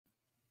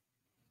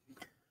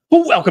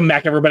Well, welcome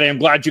back, everybody. I'm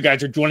glad you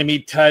guys are joining me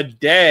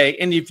today.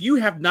 And if you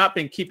have not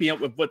been keeping up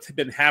with what's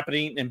been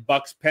happening in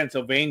Bucks,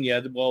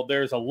 Pennsylvania, well,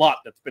 there's a lot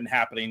that's been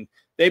happening.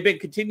 They've been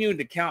continuing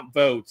to count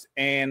votes,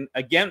 and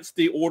against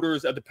the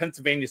orders of the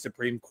Pennsylvania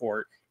Supreme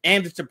Court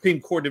and the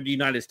Supreme Court of the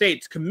United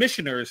States,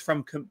 commissioners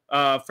from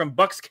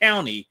Bucks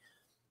County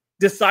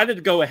decided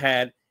to go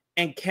ahead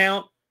and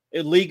count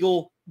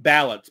illegal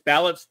ballots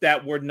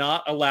that were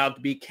not allowed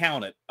to be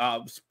counted,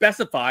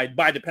 specified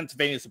by the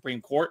Pennsylvania Supreme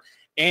Court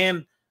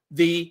and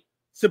the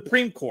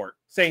Supreme Court,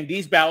 saying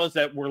these ballots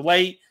that were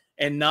late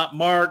and not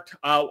marked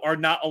are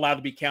not allowed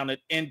to be counted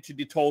into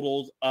the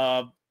totals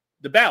of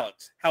the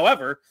ballots.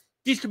 However,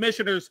 these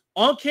commissioners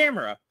on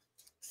camera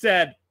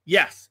said,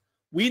 yes,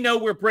 we know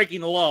we're breaking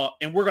the law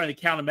and we're going to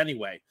count them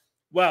anyway.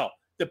 Well,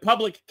 the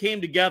public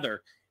came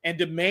together and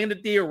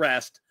demanded the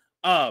arrest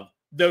of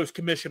those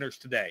commissioners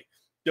today.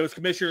 Those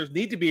commissioners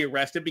need to be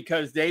arrested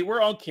because they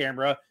were on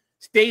camera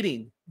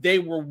stating they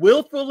were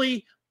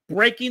willfully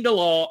breaking the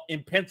law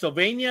in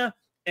Pennsylvania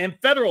and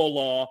federal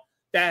law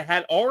that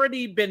had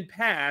already been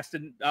passed,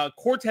 and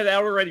courts had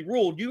already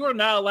ruled you are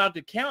not allowed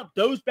to count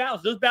those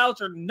ballots. Those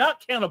ballots are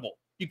not countable.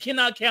 You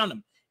cannot count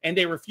them. And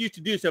they refuse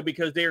to do so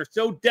because they are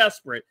so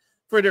desperate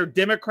for their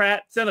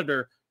Democrat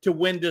senator to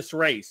win this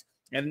race.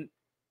 And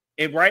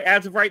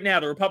as of right now,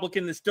 the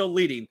Republican is still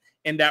leading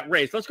in that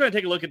race. Let's go ahead and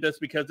take a look at this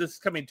because this is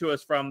coming to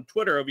us from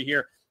Twitter over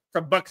here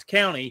from Bucks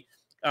County.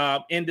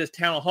 In this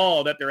town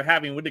hall that they're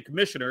having with the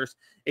commissioners,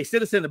 a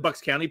citizen of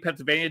Bucks County,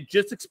 Pennsylvania,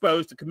 just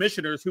exposed the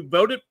commissioners who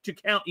voted to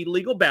count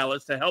illegal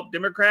ballots to help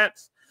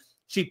Democrats.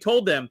 She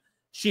told them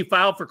she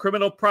filed for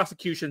criminal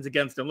prosecutions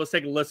against them. Let's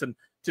take a listen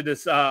to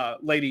this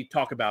lady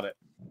talk about it.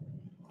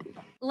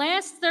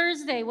 Last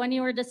Thursday, when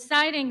you were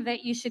deciding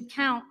that you should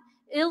count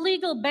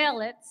illegal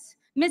ballots,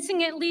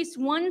 missing at least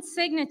one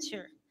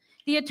signature,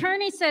 the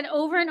attorney said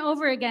over and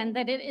over again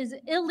that it is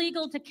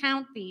illegal to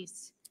count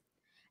these.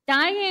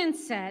 Diane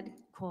said,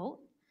 quote,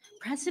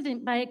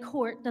 precedent by a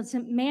court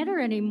doesn't matter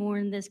anymore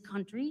in this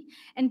country,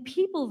 and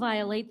people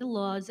violate the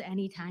laws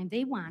anytime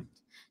they want.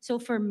 So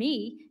for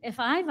me, if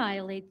I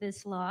violate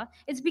this law,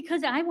 it's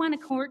because I want a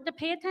court to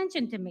pay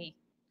attention to me.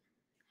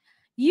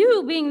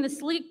 You, being the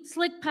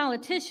slick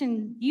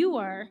politician you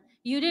are,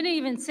 you didn't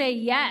even say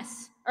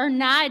yes or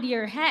nod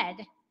your head.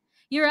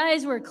 Your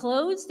eyes were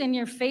closed and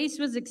your face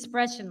was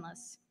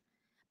expressionless.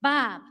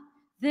 Bob,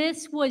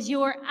 this was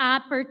your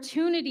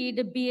opportunity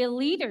to be a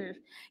leader.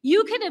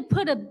 You could have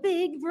put a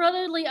big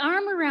brotherly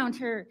arm around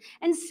her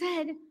and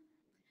said,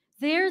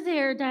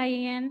 there,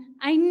 Diane.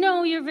 I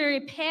know you're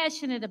very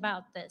passionate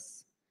about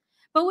this,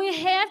 but we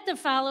have to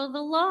follow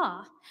the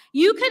law.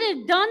 You could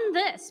have done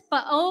this,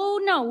 but oh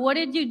no, what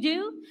did you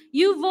do?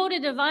 You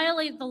voted to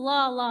violate the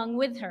law along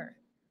with her.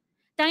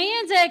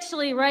 Diane's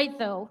actually right,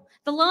 though.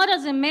 The law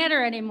doesn't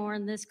matter anymore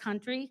in this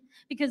country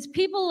because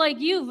people like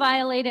you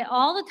violate it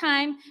all the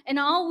time, and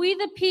all we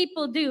the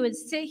people do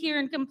is sit here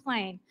and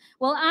complain.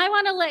 Well, I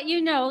want to let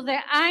you know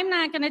that I'm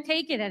not going to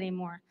take it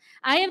anymore.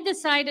 I have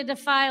decided to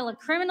file a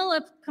criminal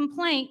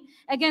complaint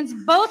against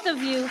both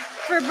of you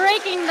for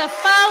breaking the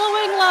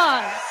following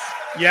laws.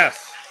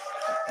 Yes.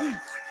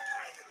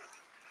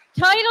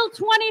 Title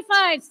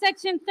 25,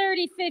 Section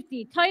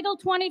 3050, Title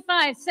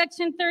 25,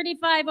 Section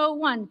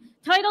 3501,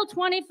 Title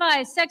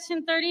 25,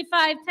 Section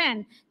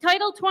 3510,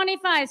 Title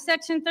 25,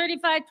 Section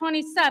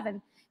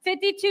 3527,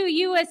 52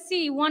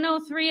 U.S.C.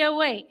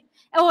 10308.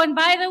 Oh, and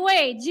by the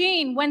way,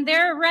 Gene, when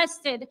they're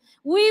arrested,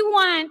 we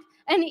want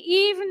an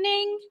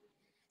evening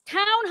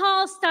town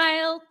hall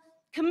style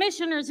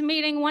commissioners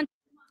meeting once.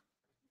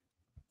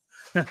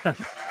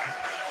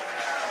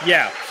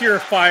 Yeah, pure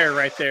fire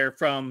right there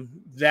from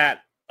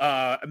that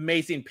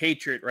amazing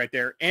patriot right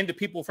there, and the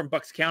people from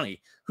Bucks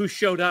County who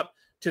showed up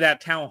to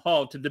that town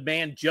hall to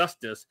demand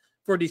justice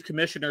for these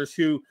commissioners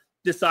who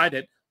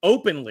decided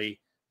openly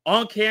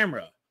on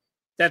camera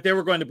that they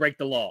were going to break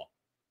the law.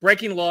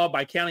 Breaking law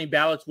by counting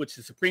ballots, which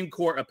the Supreme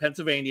Court of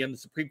Pennsylvania and the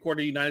Supreme Court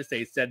of the United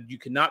States said you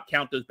cannot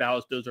count those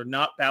ballots. Those are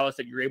not ballots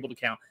that you're able to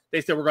count.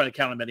 They said we're going to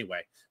count them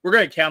anyway. We're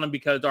going to count them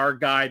because our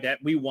guy that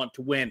we want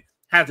to win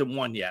hasn't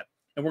won yet.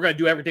 And we're going to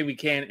do everything we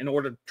can in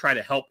order to try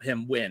to help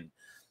him win.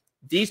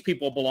 These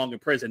people belong in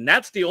prison.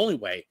 That's the only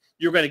way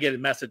you're going to get a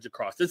message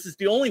across. This is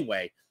the only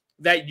way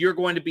that you're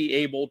going to be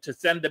able to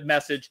send the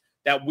message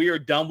that we are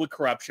done with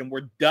corruption.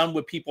 We're done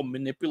with people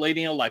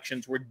manipulating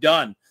elections. We're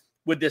done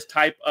with this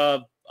type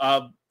of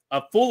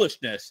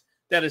foolishness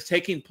that is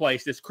taking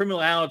place, this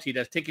criminality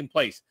that's taking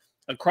place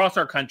across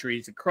our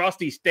countries, across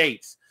these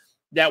states,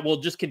 that will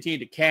just continue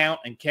to count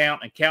and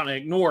count and count and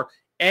ignore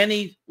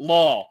any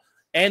law,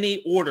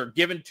 any order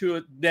given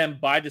to them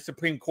by the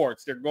Supreme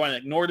Courts. They're going to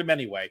ignore them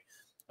anyway.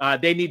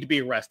 They need to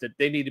be arrested.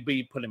 They need to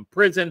be put in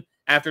prison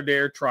after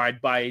they're tried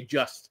by a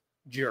just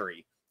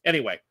jury.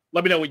 Anyway,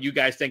 let me know what you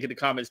guys think in the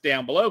comments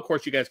down below. Of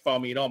course, you guys follow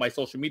me in all my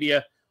social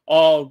media,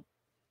 all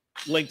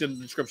linked in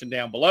the description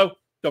down below.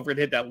 Don't forget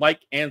to hit that like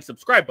and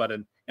subscribe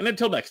button. And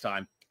until next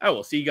time, I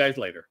will see you guys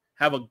later.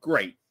 Have a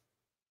great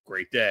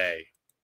day.